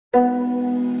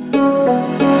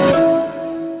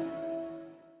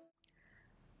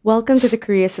Welcome to the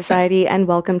Korea Society and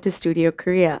welcome to Studio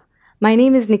Korea. My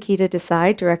name is Nikita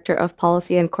Desai, Director of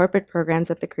Policy and Corporate Programs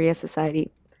at the Korea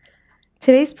Society.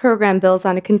 Today's program builds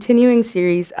on a continuing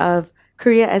series of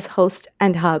Korea as Host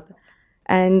and Hub.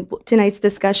 And tonight's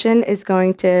discussion is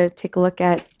going to take a look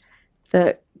at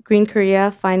the Green Korea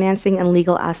financing and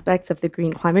legal aspects of the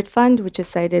Green Climate Fund, which is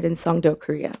cited in Songdo,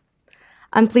 Korea.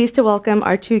 I'm pleased to welcome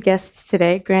our two guests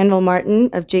today, Granville Martin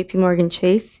of JP Morgan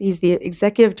Chase. He's the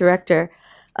Executive Director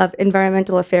of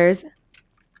Environmental Affairs,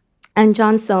 and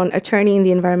John Sohn, attorney in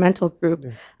the environmental group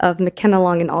of McKenna,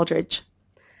 Long, and Aldridge.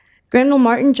 Granville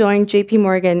Martin joined JP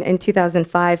Morgan in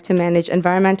 2005 to manage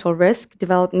environmental risk,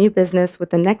 develop new business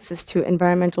with a nexus to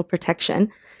environmental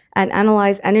protection, and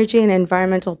analyze energy and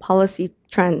environmental policy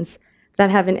trends that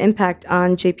have an impact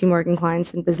on JP Morgan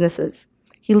clients and businesses.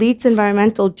 He leads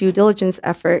environmental due diligence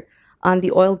effort on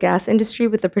the oil gas industry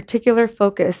with a particular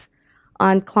focus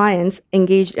on clients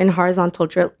engaged in horizontal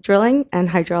drilling and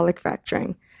hydraulic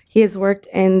fracturing. He has worked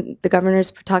in the Governor's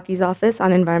Pataki's office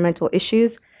on environmental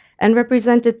issues and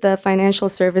represented the Financial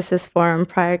Services Forum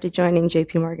prior to joining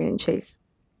JP Morgan Chase.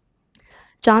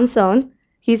 John Sohn,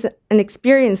 he's an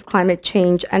experienced climate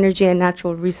change, energy, and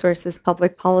natural resources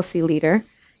public policy leader.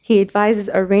 He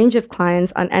advises a range of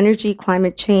clients on energy,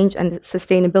 climate change, and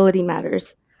sustainability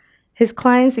matters. His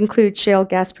clients include shale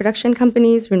gas production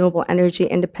companies, renewable energy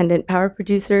independent power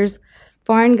producers,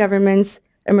 foreign governments,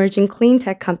 emerging clean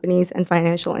tech companies, and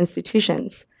financial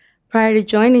institutions. Prior to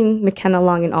joining McKenna,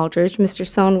 Long, and Aldridge, Mr.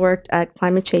 Sohn worked at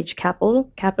Climate Change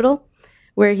Capital,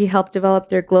 where he helped develop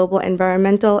their global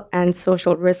environmental and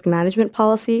social risk management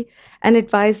policy and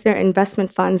advised their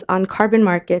investment funds on carbon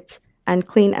markets and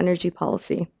clean energy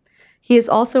policy. He has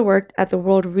also worked at the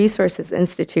World Resources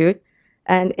Institute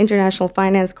and International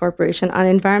Finance Corporation on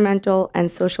environmental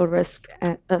and social risks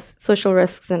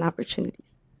and opportunities.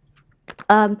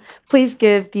 Please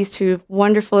give these two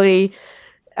wonderfully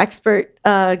expert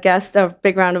guests a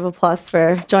big round of applause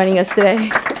for joining us today.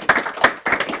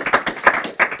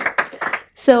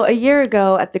 So a year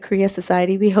ago at the Korea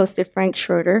Society, we hosted Frank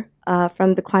Schroeder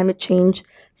from the Climate Change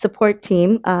Support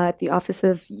Team at the Office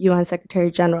of UN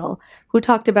Secretary General, who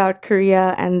talked about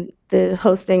Korea and the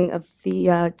hosting of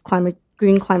the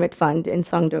Green Climate Fund in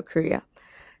Songdo, Korea.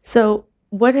 So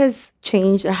what has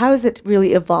changed? How has it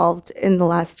really evolved in the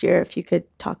last year? If you could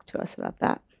talk to us about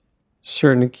that.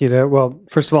 Sure, Nikita. Well,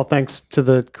 first of all, thanks to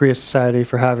the Korea Society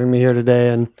for having me here today.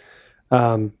 And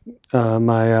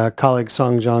my colleague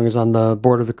Song Jong is on the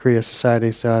board of the Korea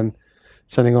Society, so I'm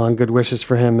sending along good wishes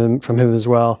for him and from him as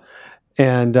well.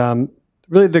 And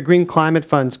really, the Green Climate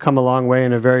Fund's come a long way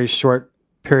in a very short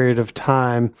period of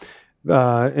time.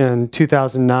 In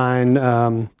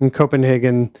 2009, in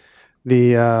Copenhagen,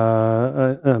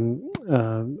 an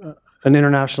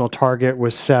international target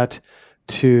was set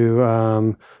to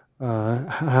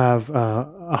have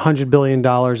 $100 billion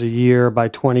a year by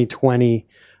 2020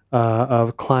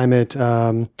 of climate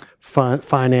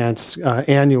finance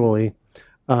annually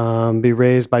be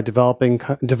raised by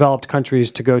developed countries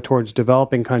to go towards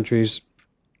developing countries.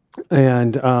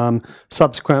 And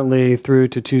subsequently, through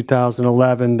to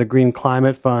 2011, the Green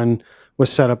Climate Fund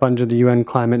was set up under the UN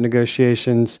climate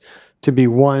negotiations to be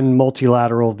one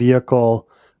multilateral vehicle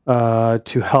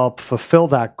to help fulfill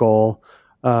that goal.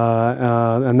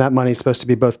 And that money is supposed to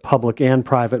be both public and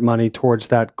private money towards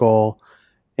that goal.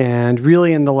 And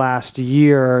really, in the last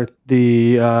year,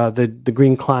 the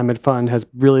Green Climate Fund has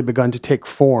really begun to take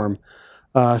form.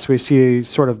 So we see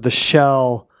sort of the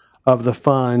shell of the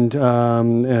fund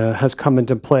has come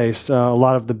into place. A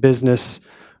lot of the business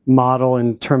model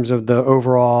in terms of the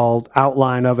overall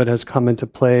outline of it has come into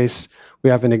place.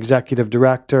 We have an executive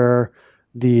director.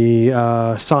 The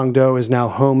Songdo is now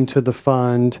home to the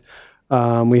fund.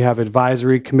 We have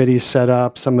advisory committees set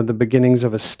up. Some of the beginnings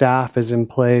of a staff is in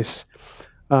place.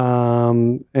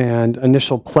 And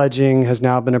initial pledging has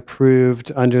now been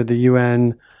approved under the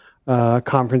UN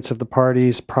Conference of the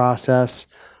Parties process.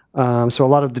 So a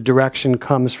lot of the direction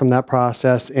comes from that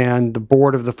process, and the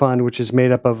board of the fund, which is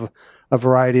made up of a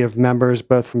variety of members,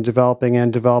 both from developing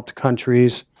and developed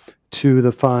countries to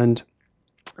the fund,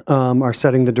 are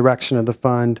setting the direction of the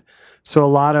fund. So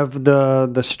a lot of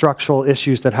the structural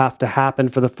issues that have to happen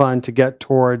for the fund to get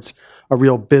towards a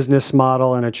real business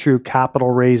model and a true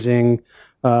capital raising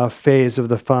phase of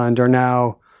the fund are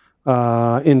now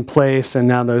in place, and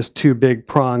now those two big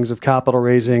prongs of capital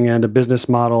raising and a business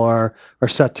model are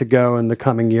set to go in the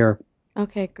coming year.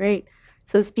 Okay, great.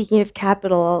 So speaking of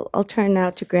capital, I'll turn now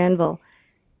to Granville.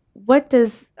 What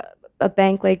does a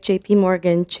bank like JP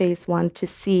Morgan Chase want to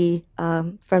see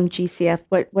from GCF?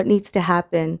 What needs to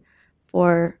happen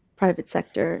for private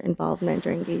sector involvement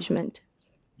or engagement?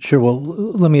 Sure. Well,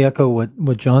 let me echo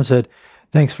what John said.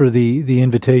 Thanks for the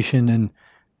invitation.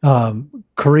 And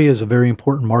Korea is a very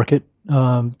important market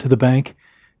to the bank.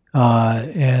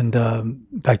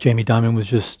 In fact, Jamie Dimon was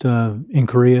just in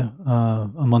Korea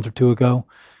a month or two ago.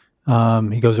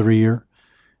 He goes every year.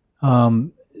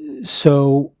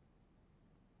 So,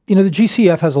 the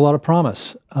GCF has a lot of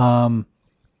promise.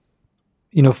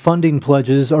 Funding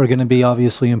pledges are going to be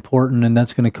obviously important, and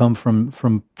that's going to come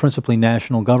from principally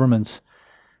national governments.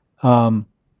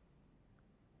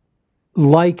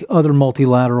 Like other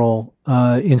multilateral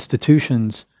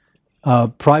institutions,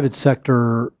 private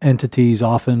sector entities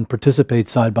often participate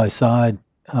side by side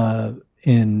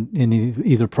in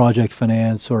either project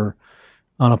finance or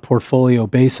on a portfolio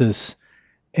basis.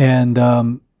 And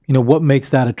what makes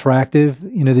that attractive?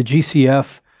 The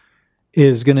GCF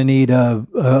is going to need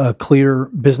a clear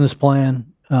business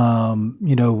plan,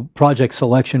 project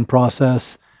selection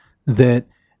process that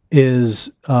is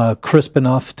crisp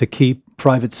enough to keep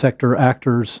private sector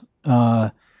actors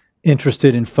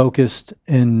interested and focused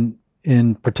in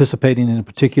participating in a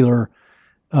particular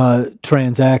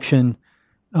transaction,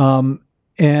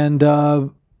 and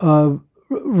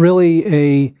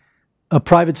really a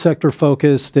private sector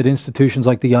focus that institutions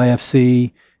like the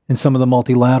IFC and some of the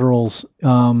multilaterals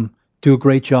do a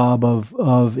great job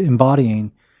of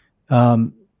embodying.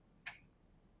 Those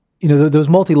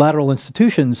multilateral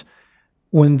institutions,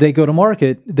 when they go to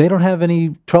market, they don't have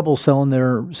any trouble selling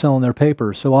their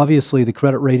papers. So obviously, the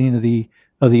credit rating of the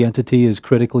entity is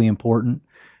critically important,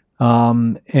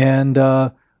 and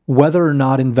whether or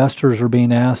not investors are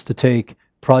being asked to take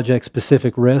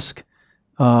project-specific risk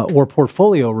or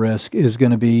portfolio risk is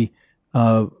going to be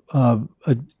a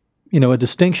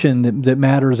distinction that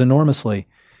matters enormously.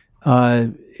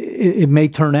 It may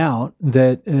turn out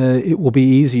that it will be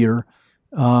easier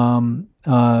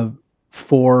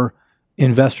for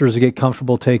investors to get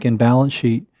comfortable taking balance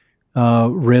sheet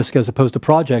risk as opposed to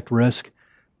project risk.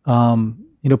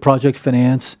 Project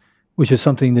finance, which is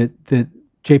something that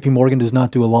JP Morgan does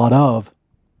not do a lot of,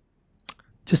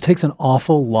 just takes an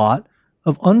awful lot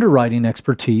of underwriting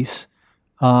expertise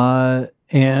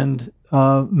and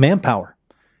manpower.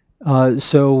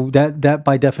 So that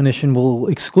by definition will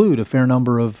exclude a fair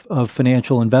number of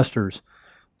financial investors.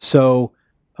 So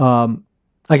I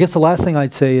guess the last thing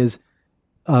I'd say is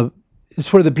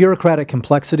sort of the bureaucratic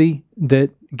complexity that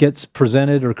gets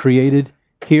presented or created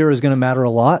here is going to matter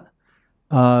a lot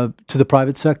to the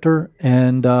private sector.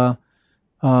 And,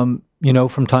 from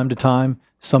time to time,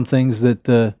 some things that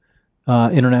the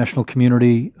international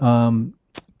community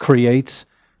creates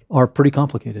are pretty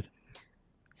complicated.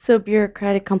 So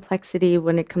bureaucratic complexity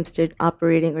when it comes to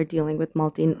operating or dealing with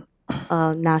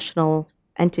multinational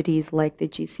entities like the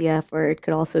GCF, or it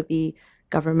could also be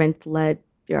government-led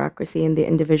bureaucracy in the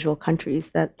individual countries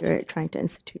that are trying to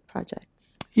institute projects.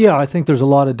 Yeah, I think there's a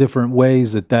lot of different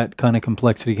ways that kind of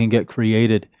complexity can get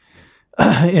created.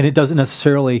 And it doesn't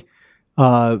necessarily,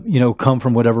 come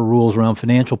from whatever rules around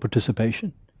financial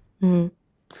participation. Mm-hmm.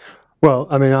 Well,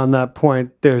 I mean, on that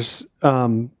point, there's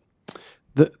a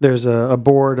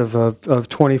board of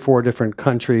 24 different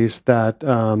countries that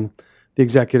the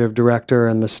executive director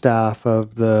and the staff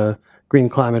of the Green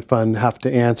Climate Fund have to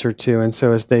answer to. And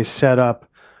so as they set up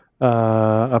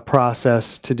a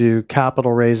process to do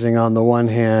capital raising on the one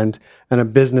hand and a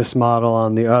business model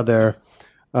on the other,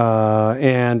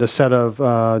 and a set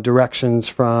of directions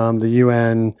from the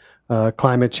UN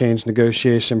climate change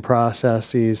negotiation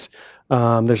processes,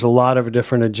 there's a lot of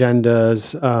different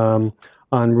agendas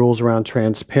on rules around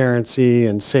transparency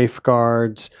and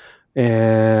safeguards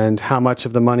and how much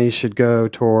of the money should go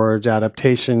towards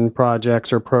adaptation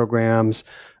projects or programs,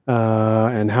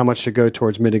 and how much should go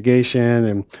towards mitigation,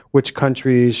 and which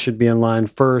countries should be in line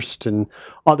first. And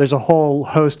there's a whole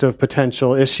host of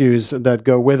potential issues that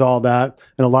go with all that,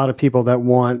 and a lot of people that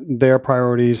want their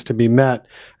priorities to be met.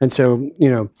 And so,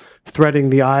 threading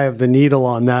the eye of the needle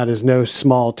on that is no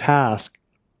small task,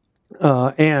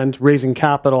 and raising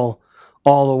capital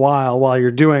all the while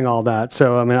you're doing all that.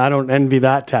 So, I mean, I don't envy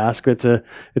that task. It's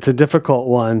a difficult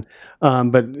one.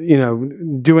 But,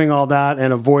 doing all that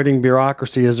and avoiding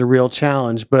bureaucracy is a real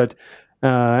challenge. But,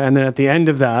 and then at the end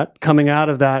of that, coming out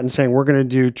of that and saying, we're going to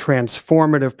do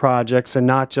transformative projects and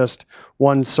not just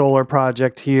one solar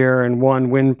project here and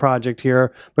one wind project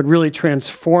here, but really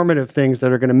transformative things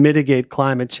that are going to mitigate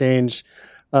climate change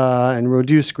and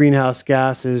reduce greenhouse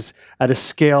gases at a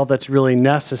scale that's really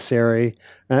necessary,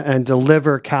 and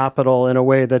deliver capital in a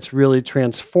way that's really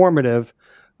transformative,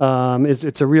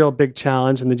 it's a real big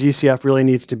challenge, and the GCF really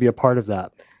needs to be a part of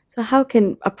that. So how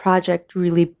can a project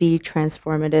really be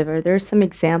transformative? Are there some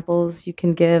examples you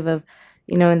can give of,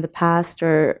 in the past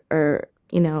or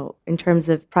in terms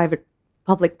of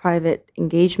public-private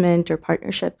engagement or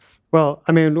partnerships? Well,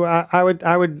 I mean, I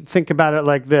would think about it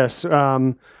like this.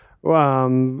 You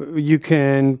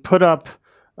can put up.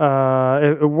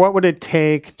 What would it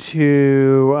take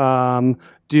to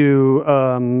do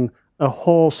a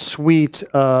whole suite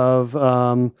of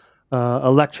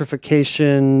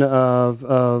electrification of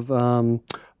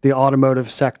the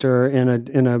automotive sector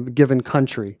in a given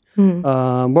country?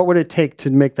 What would it take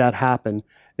to make that happen?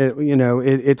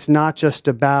 It's not just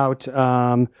about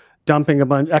exporting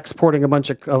a bunch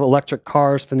of electric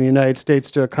cars from the United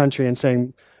States to a country and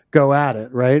saying, go at it,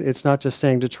 right? It's not just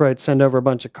saying, Detroit, send over a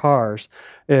bunch of cars.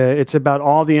 It's about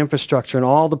all the infrastructure and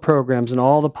all the programs and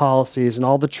all the policies and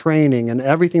all the training and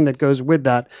everything that goes with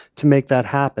that to make that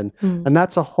happen. And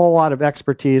that's a whole lot of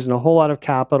expertise and a whole lot of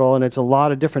capital, and it's a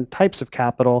lot of different types of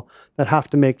capital that have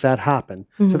to make that happen.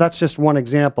 So that's just one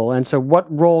example. And so what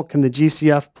role can the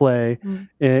GCF play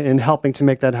in helping to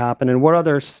make that happen, and what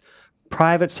other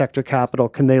private sector capital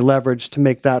can they leverage to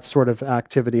make that sort of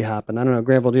activity happen? I don't know,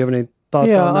 Granville, do you have any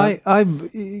thoughts on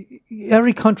that?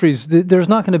 Every country's, there's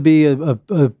not going to be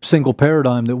a single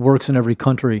paradigm that works in every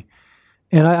country.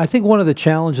 And I think one of the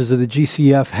challenges that the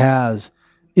GCF has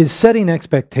is setting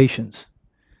expectations.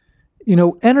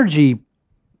 Energy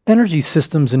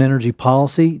systems and energy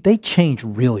policy, they change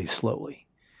really slowly.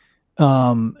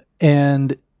 And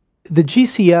the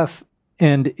GCF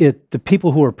and the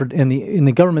people who are in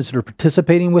the governments that are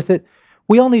participating with it,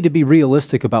 we all need to be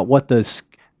realistic about what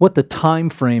the time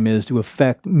frame is to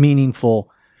affect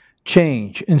meaningful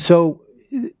change. And so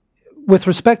with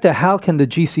respect to how can the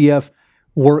GCF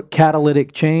work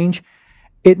catalytic change,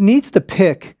 it needs to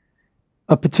pick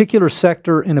a particular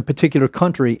sector in a particular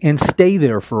country and stay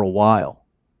there for a while.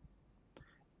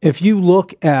 If you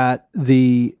look at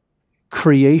the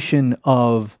creation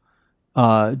of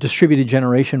distributed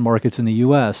generation markets in the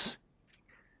U.S.,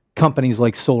 companies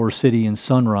like SolarCity and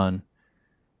Sunrun,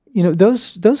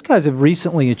 those guys have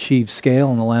recently achieved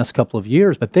scale in the last couple of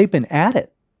years, but they've been at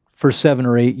it for 7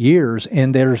 or 8 years,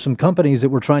 and there are some companies that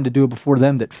were trying to do it before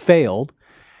them that failed,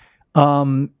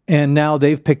 and now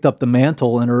they've picked up the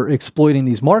mantle and are exploiting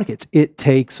these markets. It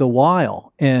takes a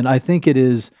while, and I think it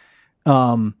is.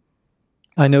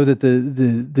 I know that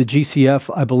the GCF,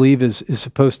 I believe, is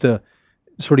supposed to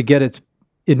sort of get its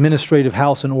administrative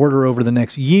house in order over the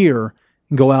next year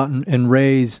and go out and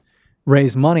raise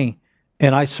money.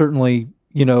 And I certainly,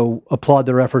 applaud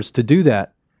their efforts to do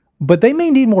that. But they may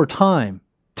need more time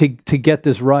to get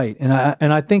this right.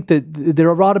 And I think that there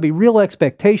ought to be real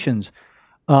expectations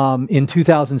in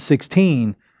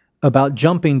 2016 about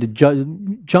leaping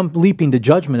to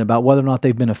judgment about whether or not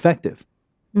they've been effective.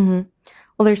 Mm-hmm.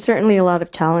 Well, there's certainly a lot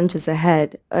of challenges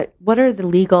ahead. What is the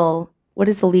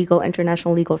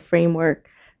international legal framework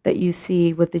that you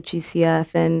see with the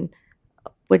GCF, and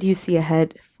what do you see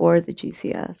ahead for the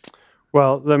GCF?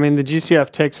 Well, I mean, the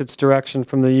GCF takes its direction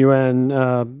from the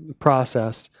UN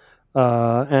process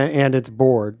and its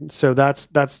board. So that's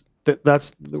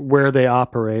where they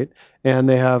operate, and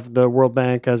they have the World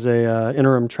Bank as a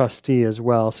interim trustee as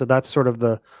well. So that's sort of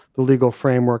the legal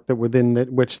framework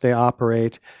which they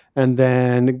operate. And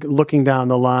then looking down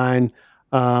the line,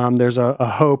 there's a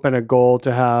hope and a goal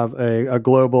to have a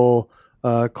global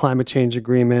climate change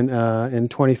agreement in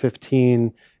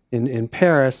 2015 in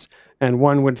Paris. And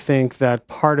one would think that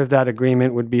part of that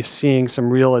agreement would be seeing some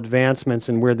real advancements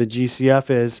in where the GCF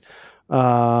is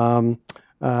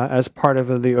as part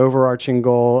of the overarching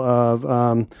goal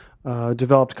of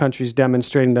developed countries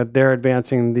demonstrating that they're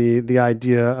advancing the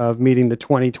idea of meeting the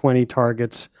 2020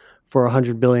 targets for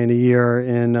 $100 billion a year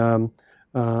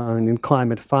in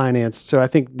climate finance. So I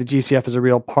think the GCF is a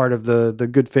real part of the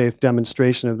good faith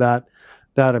demonstration of that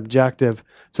objective.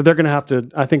 So they're going to have to,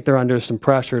 I think they're under some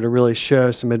pressure to really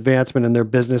show some advancement in their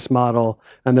business model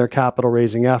and their capital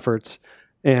raising efforts.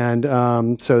 And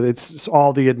so it's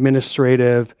all the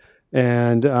administrative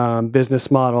and business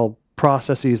model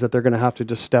processes that they're going to have to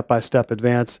just step by step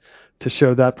advance to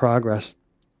show that progress.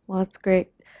 Well, that's great.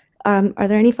 Are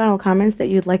there any final comments that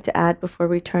you'd like to add before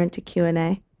we turn to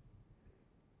Q&A?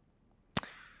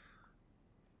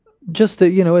 Just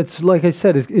that, it's like I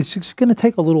said, it's just going to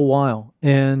take a little while.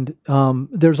 And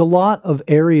there's a lot of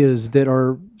areas that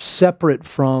are separate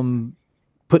from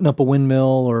putting up a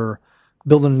windmill or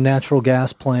building a natural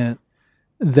gas plant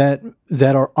that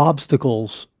are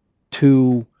obstacles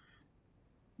to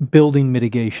building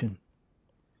mitigation.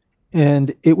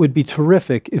 And it would be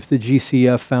terrific if the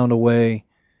GCF found a way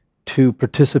to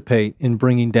participate in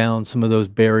bringing down some of those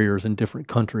barriers in different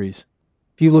countries.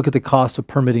 If you look at the cost of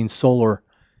permitting solar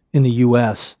in the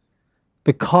U.S.,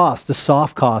 the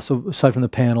soft costs, aside from the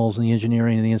panels and the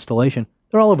engineering and the installation,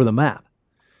 they're all over the map.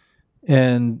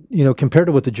 And, compared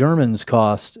to what the Germans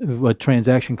cost, what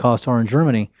transaction costs are in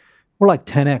Germany, we're like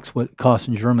 10x what it costs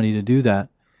in Germany to do that.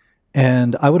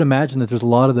 And I would imagine that there's a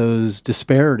lot of those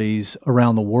disparities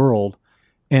around the world,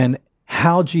 and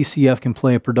how GCF can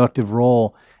play a productive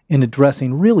role in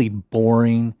addressing really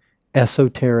boring,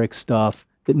 esoteric stuff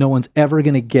that no one's ever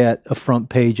going to get a front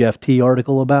page FT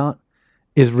article about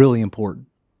is really important.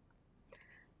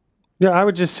 Yeah, I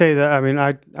would just say that, I mean,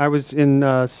 I was in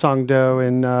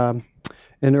Songdo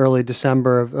in early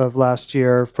December of last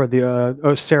year for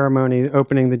the ceremony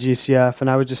opening the GCF, and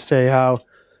I would just say how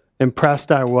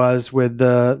impressed I was with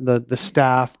the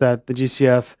staff that the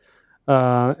GCF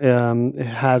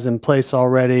has in place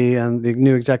already, and the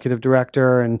new executive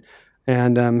director,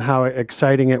 and how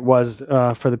exciting it was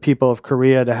for the people of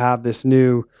Korea to have this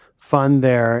new fund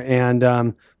there. And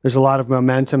there's a lot of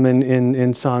momentum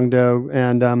in Songdo,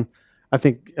 and I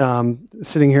think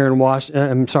sitting here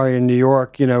in New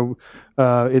York,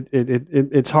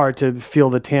 it's hard to feel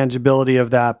the tangibility of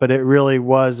that, but it really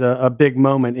was a big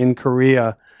moment in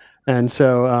Korea. And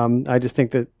so I just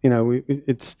think that,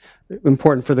 it's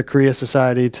important for the Korea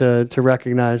Society to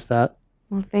recognize that.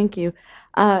 Well, thank you.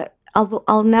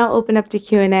 I'll now open up to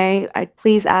Q&A. I'd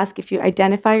please ask if you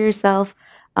identify yourself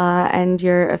and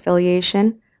your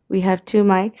affiliation. We have 2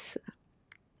 mics.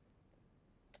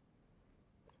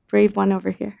 Brave one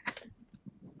over here.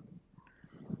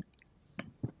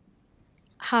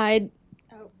 Hi.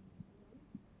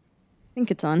 I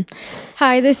think it's on.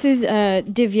 Hi, this is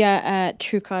Divya at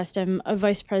TrueCost. I'm a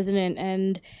vice president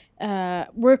and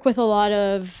work with a lot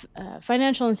of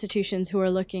financial institutions who are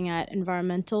looking at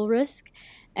environmental risk.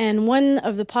 And one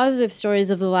of the positive stories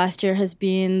of the last year has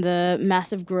been the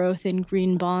massive growth in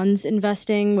green bonds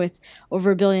investing, with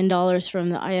over $1 billion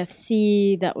from the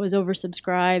IFC that was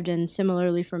oversubscribed, and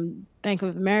similarly from Bank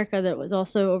of America that was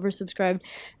also oversubscribed.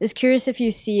 I was curious if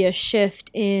you see a shift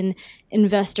in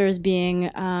investors being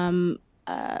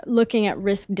looking at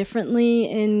risk differently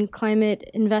in climate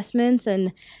investments,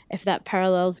 and if that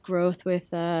parallels growth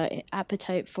with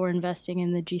appetite for investing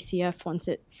in the GCF once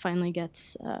it finally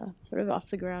gets sort of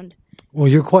off the ground. Well,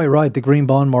 you're quite right. The green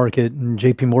bond market, and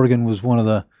JP Morgan was one of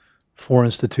the 4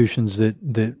 institutions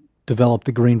that developed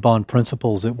the green bond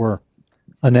principles that were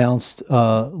announced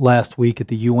last week at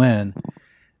the UN.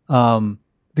 The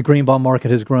green bond market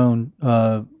has grown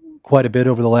quite a bit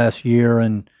over the last year,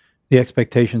 and the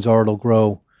expectations are it'll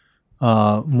grow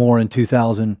more in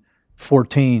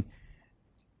 2014. I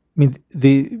mean,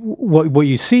 what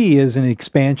you see is an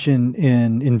expansion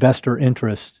in investor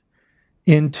interest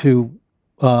into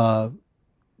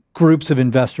groups of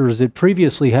investors that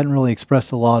previously hadn't really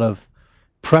expressed a lot of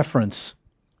preference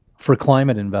for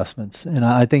climate investments. And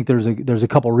I think there's a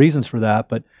couple reasons for that,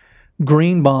 but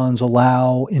green bonds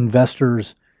allow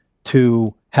investors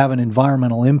to have an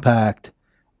environmental impact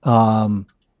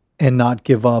and not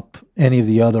give up any of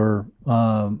the other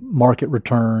market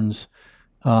returns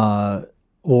or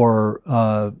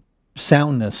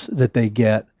soundness that they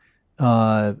get,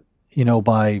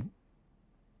 by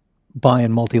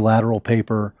buying multilateral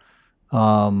paper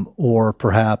or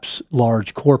perhaps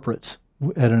large corporates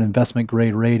at an investment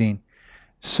grade rating.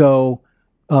 So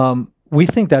we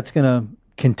think that's going to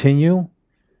continue.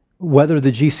 Whether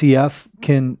the GCF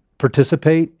can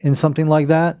participate in something like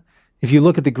that, if you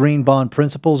look at the green bond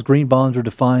principles, green bonds are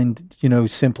defined,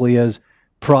 simply as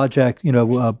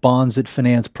bonds that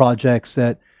finance projects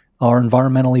that are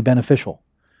environmentally beneficial.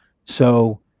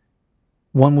 So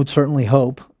one would certainly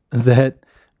hope that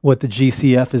what the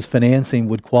GCF is financing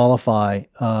would qualify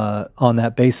on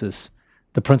that basis.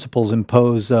 The principles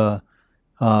impose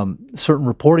certain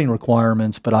reporting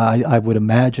requirements, but I would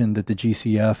imagine that the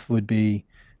GCF would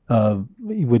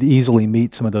easily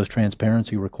meet some of those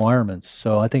transparency requirements.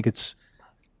 So I think there's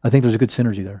a good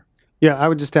synergy there. Yeah, I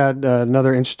would just add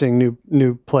another interesting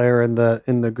new player in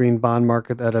the green bond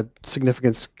market at a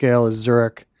significant scale is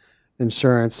Zurich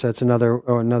Insurance. That's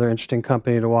another interesting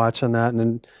company to watch on that.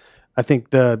 And I think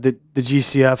the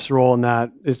GCF's role in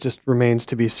that just remains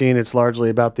to be seen. It's largely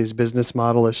about these business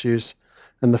model issues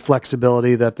and the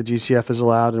flexibility that the GCF is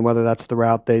allowed, and whether that's the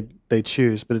route they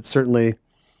choose. But it's certainly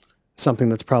something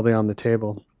that's probably on the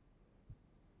table.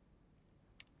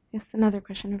 Yes, another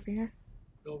question over here.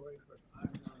 Bill Rayford, I'm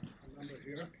a member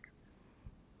here.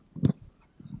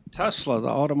 Tesla, the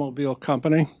automobile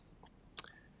company,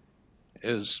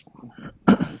 is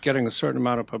getting a certain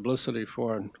amount of publicity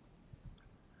for a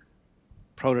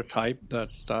prototype that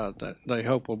they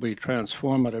hope will be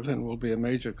transformative and will be a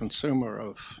major consumer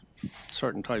of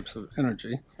certain types of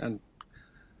energy and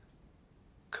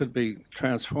could be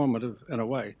transformative in a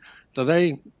way. Do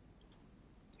they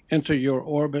enter your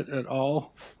orbit at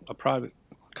all, a private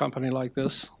company like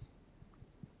this?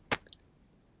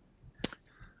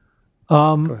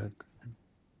 Go ahead.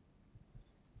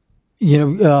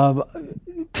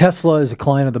 Tesla is a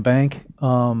client of the bank.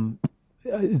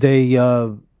 They,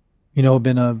 have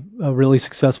been a really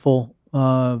successful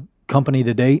company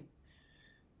to date.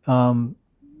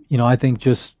 I think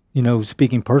just,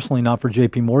 speaking personally, not for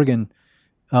JP Morgan,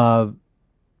 the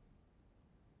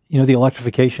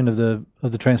electrification of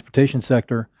the transportation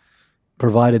sector,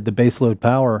 provided the baseload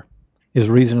power is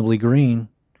reasonably green,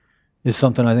 is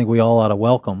something I think we all ought to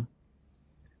welcome.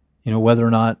 Whether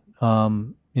or not,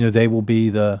 they will be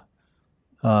a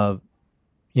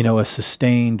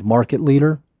sustained market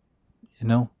leader,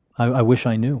 I wish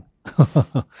I knew.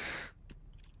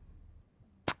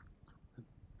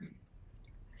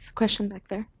 Question back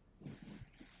there.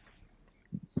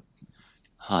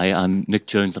 Hi, I'm Nick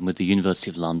Jones. I'm with the University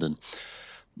of London.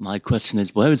 My question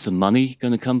is, where is the money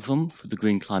going to come from for the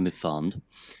Green Climate Fund?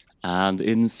 And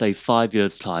in, say, 5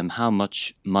 years' time, how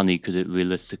much money could it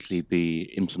realistically be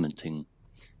implementing?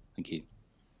 Thank you.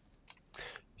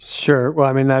 Sure. Well,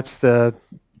 I mean, that's I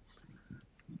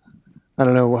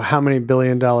don't know how many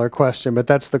billion-dollar question, but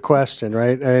that's the question,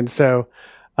 right? And so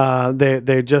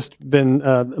they've just been,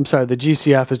 the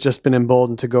GCF has just been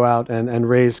emboldened to go out and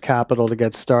raise capital to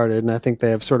get started. And I think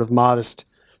they have sort of modest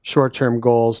short-term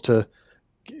goals to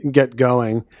get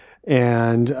going.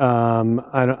 And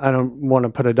I don't want to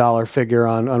put a dollar figure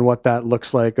on what that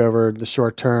looks like over the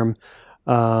short term.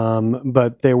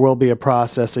 But there will be a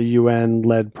process, a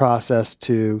UN-led process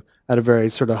at a very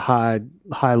sort of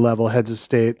high level, heads of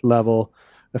state level,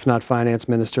 if not finance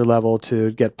minister level,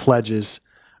 to get pledges.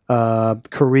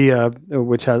 Korea,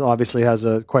 which obviously has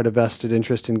quite a vested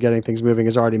interest in getting things moving,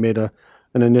 has already made an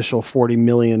initial $40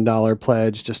 million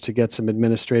pledge just to get some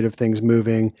administrative things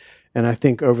moving. And I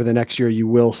think over the next year you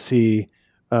will see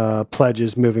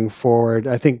pledges moving forward.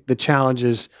 I think the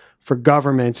challenges for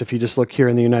governments, if you just look here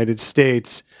in the United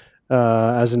States,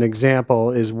 as an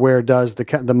example, is where does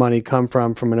the money come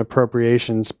from an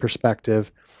appropriations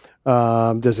perspective?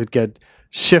 Does it get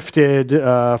shifted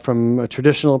from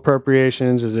traditional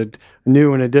appropriations? Is it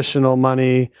new and additional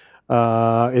money?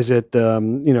 Is it,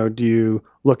 do you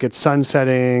look at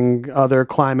sunsetting other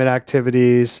climate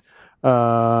activities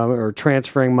or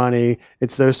transferring money?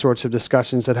 It's those sorts of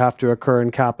discussions that have to occur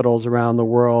in capitals around the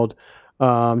world.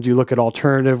 Do you look at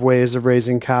alternative ways of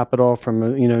raising capital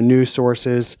from new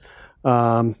sources?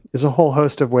 There's a whole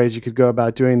host of ways you could go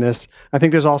about doing this. I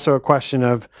think there's also a question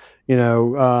of,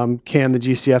 can the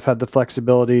GCF have the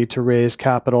flexibility to raise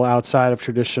capital outside of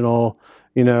traditional,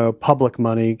 public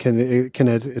money? Can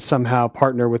it somehow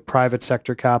partner with private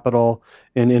sector capital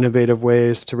in innovative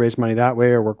ways to raise money that way,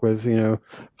 or work with,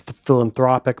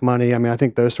 philanthropic money? I mean, I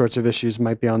think those sorts of issues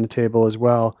might be on the table as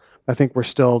well. I think we're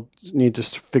still need to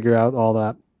figure out all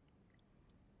that.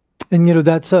 And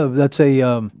that's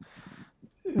a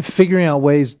figuring out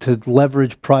ways to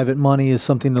leverage private money is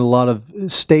something that a lot of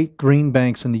state green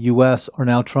banks in the U.S. are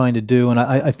now trying to do. And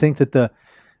I think that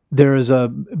there has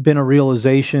been a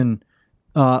realization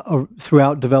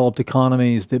throughout developed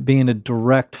economies that being a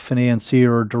direct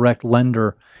financier or direct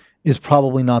lender is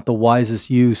probably not the wisest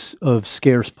use of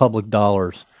scarce public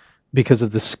dollars because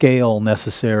of the scale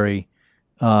necessary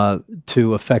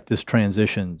to affect this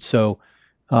transition. So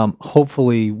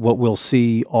hopefully what we'll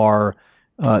see are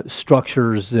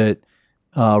structures that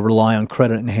rely on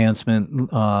credit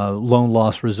enhancement, loan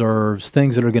loss reserves,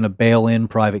 things that are going to bail in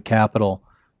private capital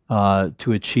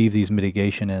to achieve these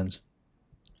mitigation ends.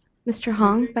 Mr.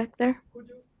 Hong, back there. Could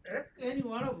you ask any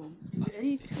one of them? Is there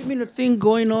any similar thing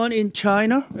going on in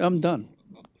China? I'm done.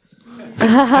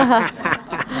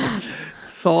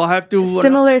 So I have to...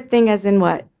 Similar thing as in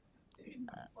what?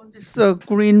 This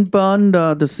green bond,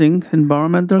 the thing,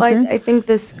 environmental thing? I think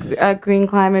this Green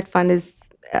Climate Fund is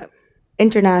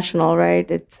international, right?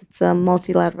 It's a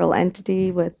multilateral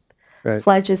entity with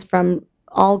pledges from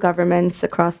all governments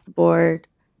across the board.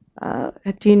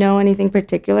 Do you know anything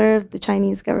particular of the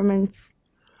Chinese governments?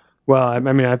 Well, I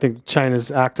mean, I think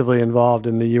China's actively involved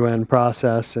in the UN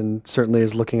process and certainly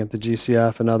is looking at the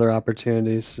GCF and other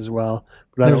opportunities as well.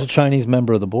 But there's a Chinese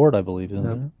member of the board, I believe, isn't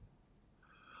there?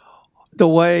 The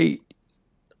way,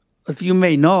 as you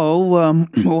may know,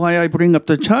 why I bring up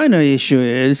the China issue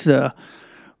is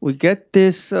we get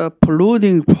these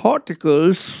polluting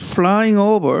particles flying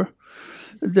over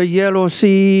the Yellow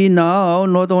Sea now,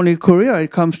 not only Korea,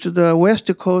 it comes to the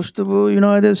west coast of the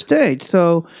United States.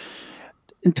 So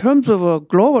in terms of a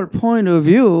global point of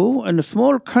view, and a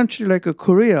small country like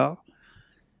Korea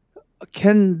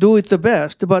can do it the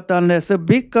best, but unless a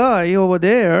big guy over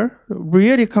there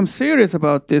really comes serious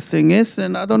about this thing is,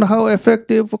 and I don't know how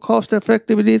effective or cost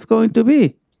effective it is going to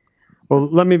be. Well,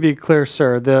 let me be clear,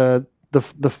 sir. The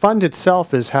fund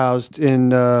itself is housed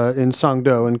in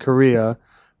Songdo in Korea,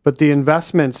 but the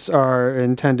investments are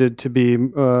intended to be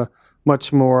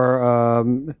much more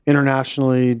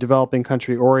internationally developing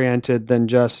country oriented than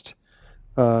just.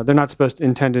 They're not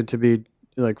intended to be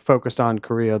like focused on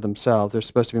Korea themselves. They're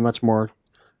supposed to be much more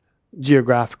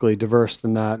geographically diverse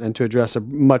than that, and to address a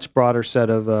much broader set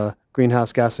of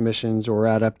greenhouse gas emissions or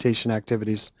adaptation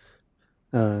activities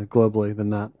globally than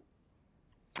that.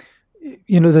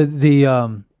 You know,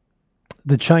 the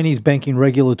Chinese Banking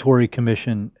Regulatory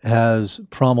Commission has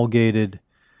promulgated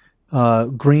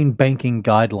green banking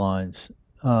guidelines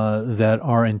that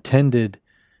are intended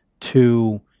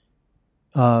to,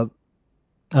 I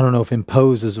don't know if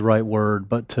impose is the right word,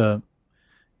 but to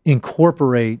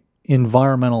incorporate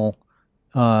environmental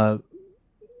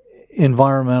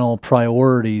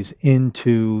priorities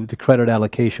into the credit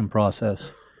allocation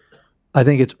process. I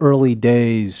think it's early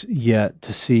days yet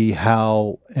to see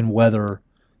how and whether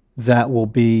that will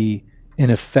be an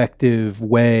effective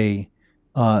way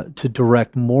to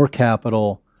direct more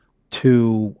capital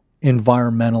to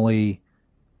environmentally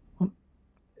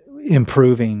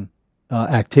improving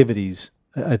activities.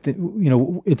 I think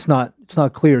it's not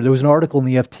clear. There was an article in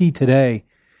the FT today,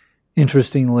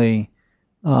 interestingly,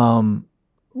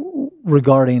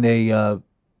 regarding a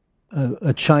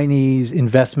Chinese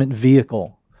investment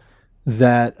vehicle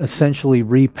that essentially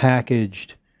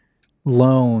repackaged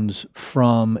loans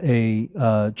from a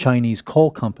Chinese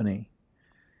coal company,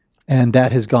 and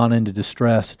that has gone into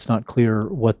distress. It's not clear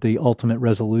what the ultimate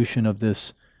resolution of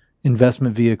this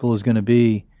investment vehicle is going to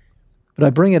be. But I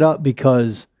bring it up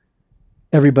because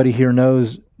everybody here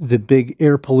knows the big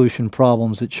air pollution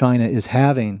problems that China is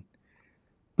having.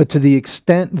 But to the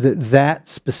extent that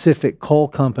specific coal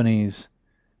companies,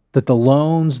 that the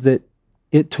loans that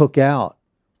it took out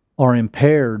are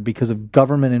impaired because of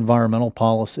government environmental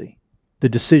policy, the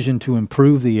decision to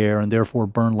improve the air and therefore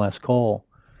burn less coal,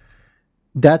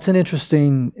 that's an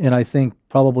interesting and I think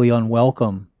probably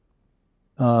unwelcome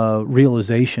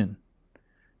realization.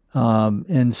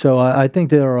 And so I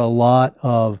think there are a lot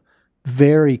of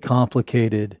very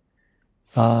complicated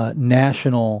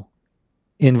national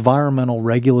environmental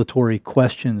regulatory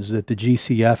questions that the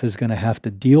GCF is going to have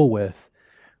to deal with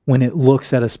when it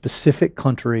looks at a specific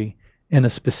country and a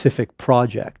specific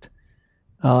project.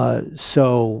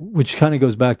 Which kind of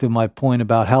goes back to my point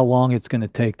about how long it's going to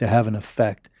take to have an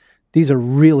effect. These are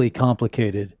really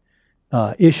complicated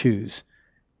issues,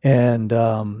 and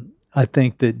I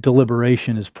think that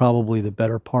deliberation is probably the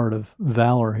better part of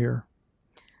valor here.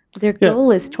 Their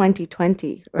goal is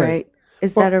 2020, right?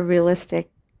 Is that a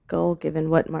realistic goal given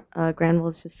what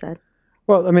Granville just said?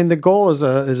 Well, I mean, the goal is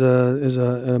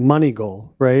a money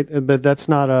goal, right? But that's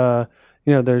not a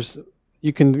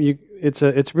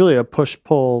it's really a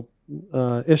push-pull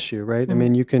issue, right? Mm-hmm. I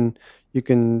mean, you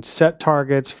can set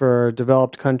targets for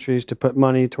developed countries to put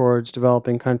money towards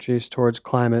developing countries towards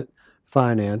climate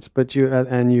finance, but you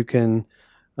can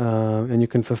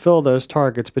fulfill those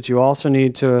targets, but you also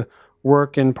need to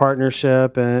work in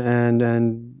partnership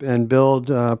and build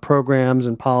programs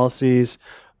and policies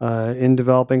in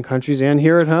developing countries and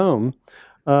here at home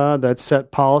that set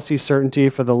policy certainty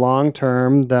for the long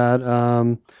term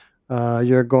that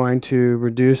you're going to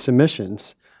reduce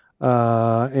emissions,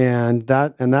 and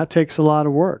that takes a lot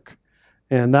of work,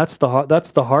 and that's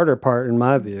the harder part in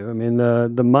my view. I mean,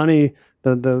 the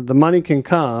money can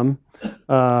come,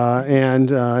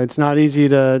 and it's not easy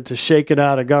to shake it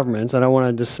out of governments. I don't want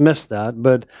to dismiss that,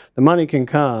 but the money can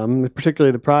come,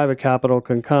 particularly the private capital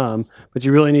can come, but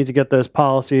you really need to get those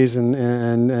policies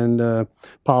and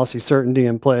policy certainty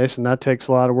in place, and that takes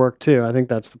a lot of work too. I think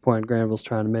that's the point Granville's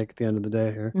trying to make at the end of the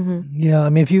day here. Mm-hmm. Yeah, I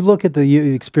mean, if you look at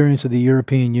the experience of the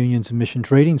European Union's emission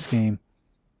trading scheme,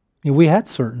 we had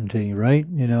certainty, right?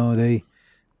 They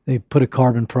put a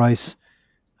carbon price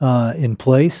in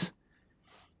place,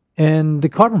 and the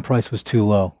carbon price was too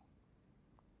low.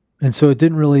 And so it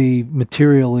didn't really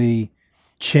materially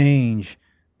change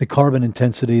the carbon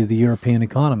intensity of the European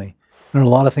economy. There are a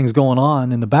lot of things going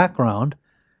on in the background,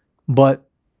 but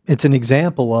it's an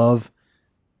example of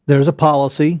there's a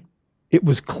policy, it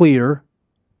was clear,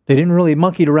 they didn't really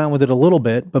monkeyed around with it a little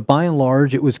bit, but by and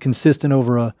large it was consistent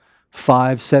over a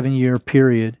 5-7 year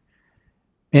period,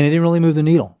 and it didn't really move the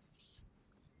needle.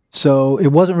 So it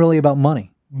wasn't really about money.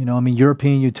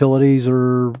 European utilities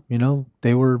are,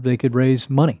 they could raise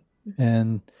money.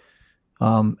 And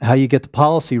how you get the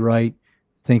policy right,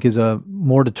 I think, is a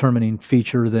more determining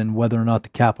feature than whether or not the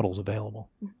capital is available,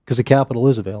 because the capital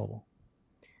is available.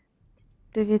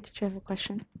 Divya, did you have a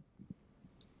question?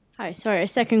 Hi, sorry, a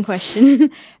second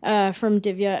question from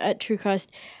Divya at TrueCost.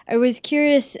 I was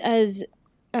curious, as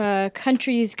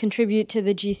countries contribute to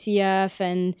the GCF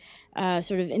and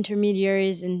sort of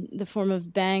intermediaries in the form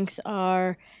of banks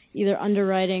are either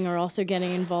underwriting or also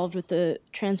getting involved with the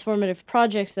transformative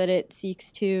projects that it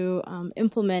seeks to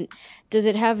implement, does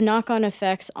it have knock-on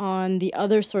effects on the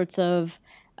other sorts of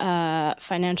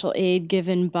financial aid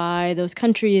given by those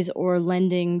countries or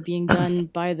lending being done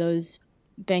by those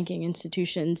banking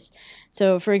institutions?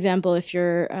 So, for example, if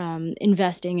you're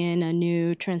investing in a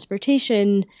new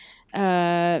transportation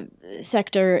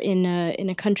sector in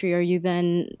a country, are you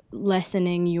then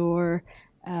lessening your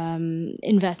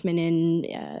investment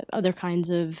in other kinds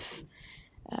of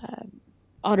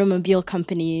automobile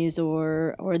companies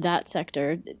or that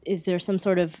sector? Is there some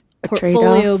sort of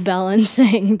portfolio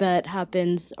balancing that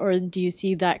happens, or do you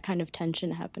see that kind of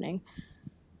tension happening?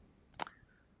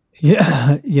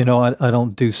 Yeah, I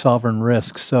don't do sovereign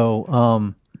risk,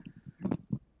 so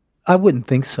I wouldn't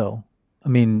think so. I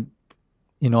mean,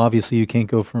 obviously you can't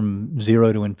go from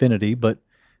zero to infinity, but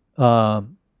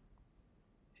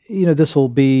this will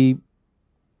be,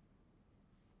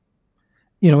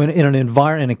 in an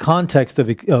environment, in a context of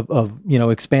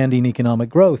expanding economic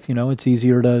growth. It's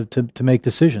easier to make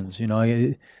decisions.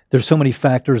 There's so many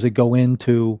factors that go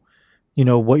into,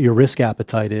 what your risk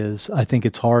appetite is. I think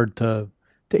it's hard to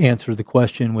answer the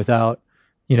question without,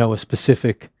 a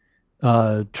specific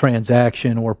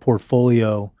transaction or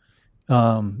portfolio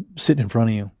sitting in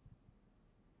front of you.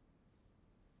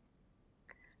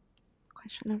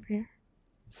 Question over here.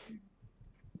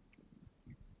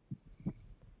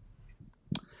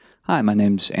 Hi, my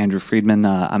name's Andrew Friedman.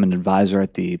 I'm an advisor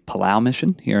at the Palau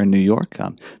mission here in New York.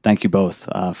 Thank you both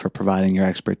for providing your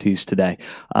expertise today.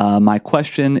 My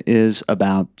question is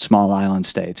about small island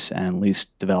states and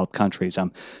least developed countries.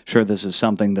 I'm sure this is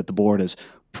something that the board has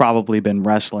probably been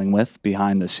wrestling with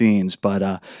behind the scenes,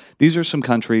 but these are some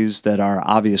countries that are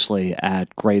obviously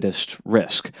at greatest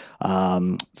risk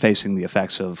facing the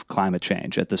effects of climate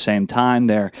change. At the same time,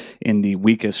 they're in the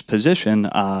weakest position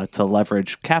to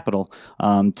leverage capital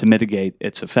to mitigate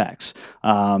its effects.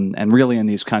 And really in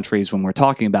these countries, when we're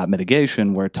talking about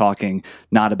mitigation, we're talking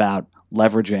not about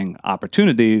leveraging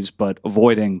opportunities, but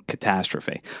avoiding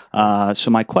catastrophe. So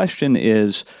my question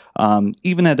is,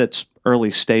 even at its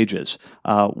early stages,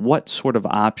 what sort of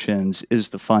options is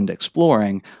the fund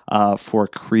exploring for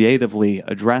creatively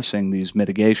addressing these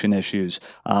mitigation issues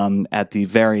at the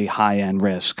very high-end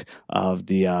risk of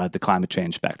the climate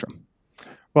change spectrum?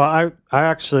 Well, I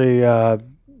actually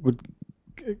would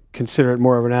consider it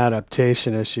more of an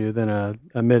adaptation issue than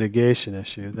a mitigation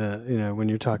issue. When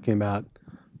you're talking about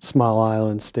small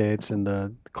island states and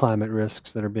the climate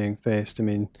risks that are being faced, I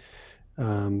mean,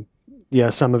 yeah,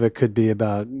 some of it could be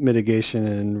about mitigation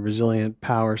and resilient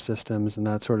power systems and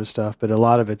that sort of stuff, but a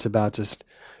lot of it's about just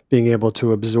being able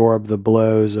to absorb the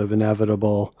blows of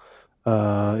inevitable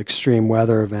extreme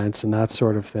weather events and that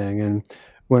sort of thing. And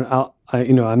when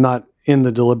I'm not in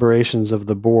the deliberations of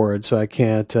the board, so I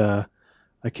can't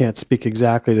speak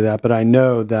exactly to that, but I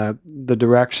know that the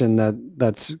direction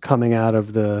that's coming out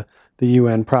of the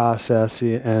UN process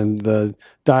and the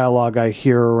dialogue I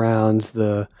hear around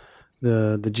the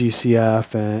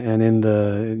GCF and in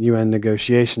the UN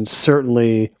negotiations,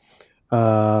 certainly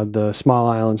the small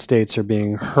island states are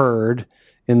being heard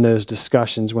in those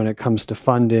discussions when it comes to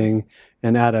funding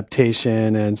and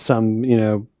adaptation and some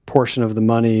portion of the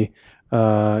money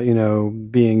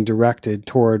being directed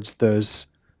towards those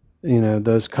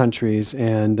countries.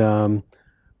 And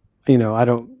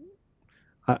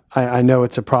I know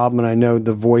it's a problem, and I know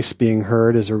the voice being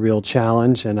heard is a real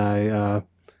challenge, and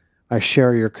I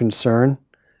share your concern,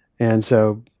 and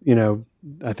so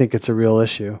I think it's a real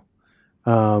issue,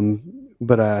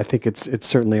 but I think it's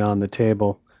certainly on the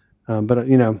table, but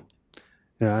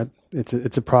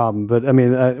it's a problem. But I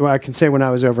mean, I can say when I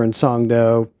was over in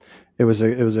Songdo, it was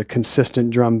a consistent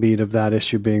drumbeat of that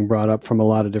issue being brought up from a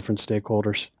lot of different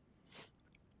stakeholders.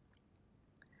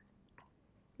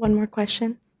 One more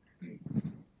question.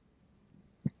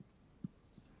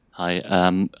 Hi,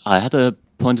 I had a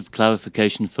point of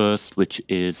clarification first, which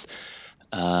is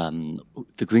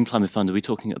the Green Climate Fund. Are we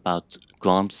talking about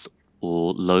grants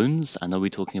or loans, and are we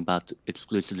talking about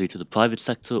exclusively to the private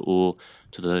sector or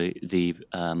to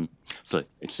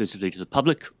exclusively to the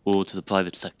public or to the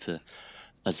private sector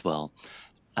as well?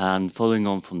 And following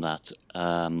on from that,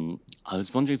 I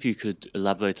was wondering if you could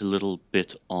elaborate a little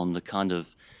bit on the kind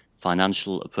of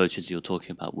financial approaches you're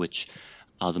talking about, which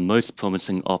are the most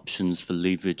promising options for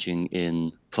leveraging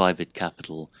in private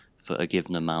capital for a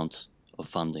given amount of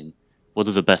funding. What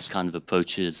are the best kind of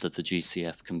approaches that the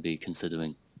GCF can be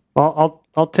considering?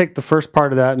 I'll take the first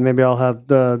part of that, and maybe I'll have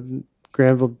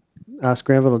Granville ask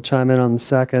Granville to chime in on the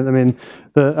second. I mean,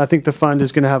 I think the fund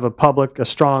is going to have a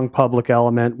strong public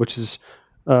element, which is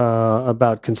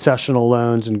about concessional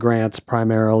loans and grants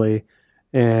primarily,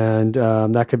 and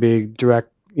that could be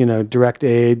direct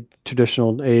aid,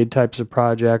 traditional aid types of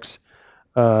projects,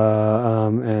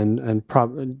 and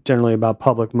generally about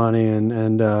public money,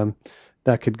 and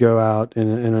that could go out in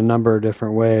a number of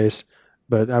different ways.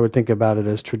 But I would think about it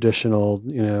as traditional,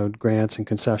 grants and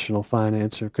concessional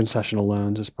finance, or concessional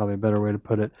loans is probably a better way to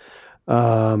put it.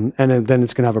 And then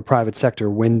it's going to have a private sector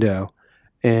window,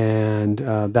 and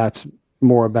that's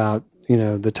more about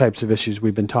the types of issues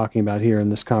we've been talking about here in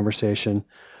this conversation,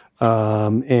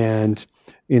 and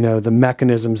the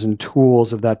mechanisms and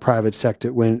tools of that private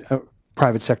sector window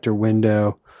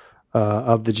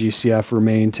of the GCF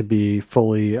remain to be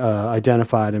fully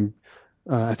identified, and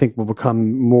I think will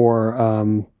become more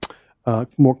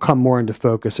into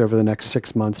focus over the next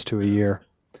 6 months to a year.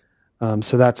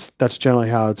 So that's generally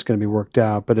how it's going to be worked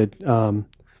out, but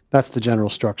that's the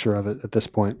general structure of it at this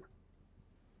point.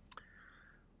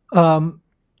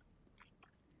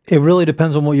 It really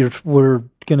depends on what we're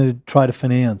going to try to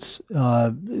finance.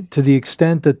 To the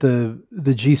extent that the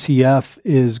GCF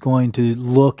is going to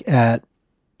look at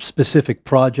specific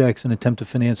projects and attempt to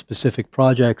finance specific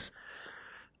projects,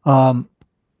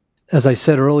 as I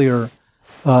said earlier,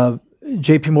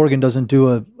 J.P. Morgan doesn't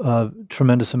do a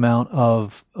tremendous amount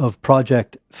of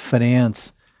project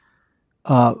finance,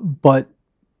 but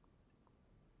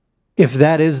if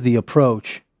that is the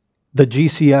approach, the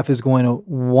GCF is going to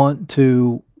want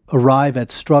to arrive at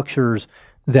structures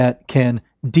that can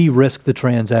de-risk the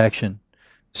transaction.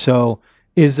 So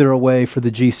is there a way for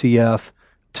the GCF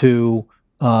to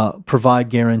provide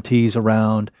guarantees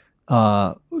around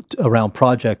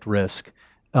project risk?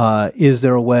 Is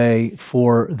there a way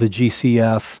for the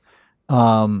GCF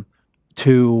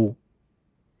to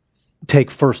take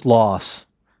first loss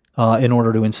in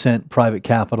order to incent private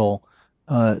capital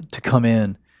to come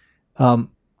in?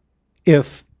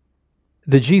 If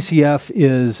the GCF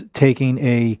is taking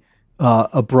a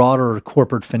broader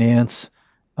corporate finance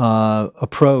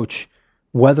approach,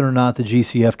 whether or not the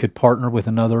GCF could partner with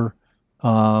another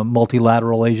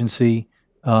multilateral agency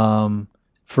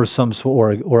for some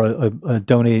sort, or a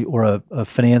donate or a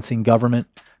financing government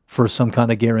for some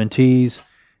kind of guarantees,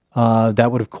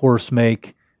 that would of course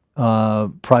make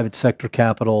private sector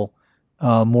capital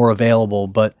more available.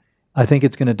 But I think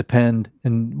it's going to depend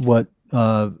in what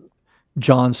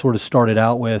John sort of started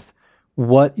out with.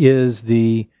 What is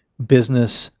the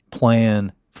business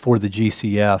plan for the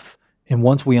GCF? And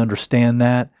once we understand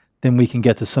that, then we can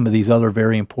get to some of these other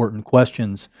very important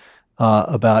questions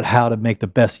about how to make the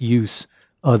best use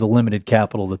of the limited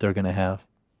capital that they're going to have.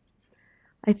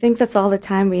 I think that's all the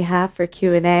time we have for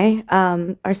Q&A.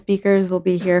 Our speakers will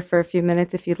be here for a few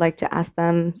minutes if you'd like to ask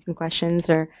them some questions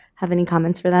or have any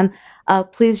comments for them.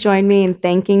 Please join me in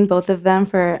thanking both of them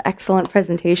for an excellent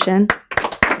presentation.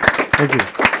 Thank you.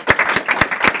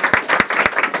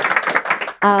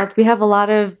 We have a lot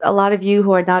of you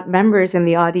who are not members in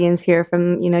the audience here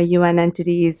from UN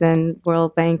entities and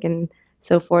World Bank and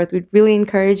so forth. We'd really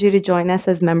encourage you to join us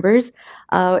as members.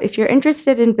 If you're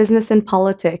interested in business and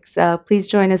politics, please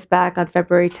join us back on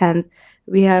February 10th.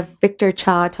 We have Victor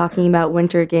Cha talking about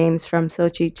Winter Games from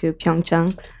Sochi to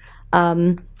Pyeongchang.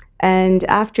 And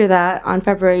after that, on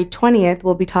February 20th,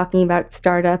 we'll be talking about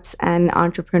startups and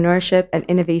entrepreneurship and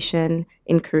innovation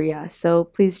in Korea. So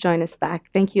please join us back.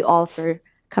 Thank you all for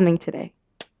coming today.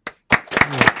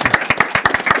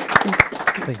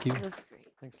 Thank you.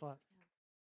 Thanks a lot.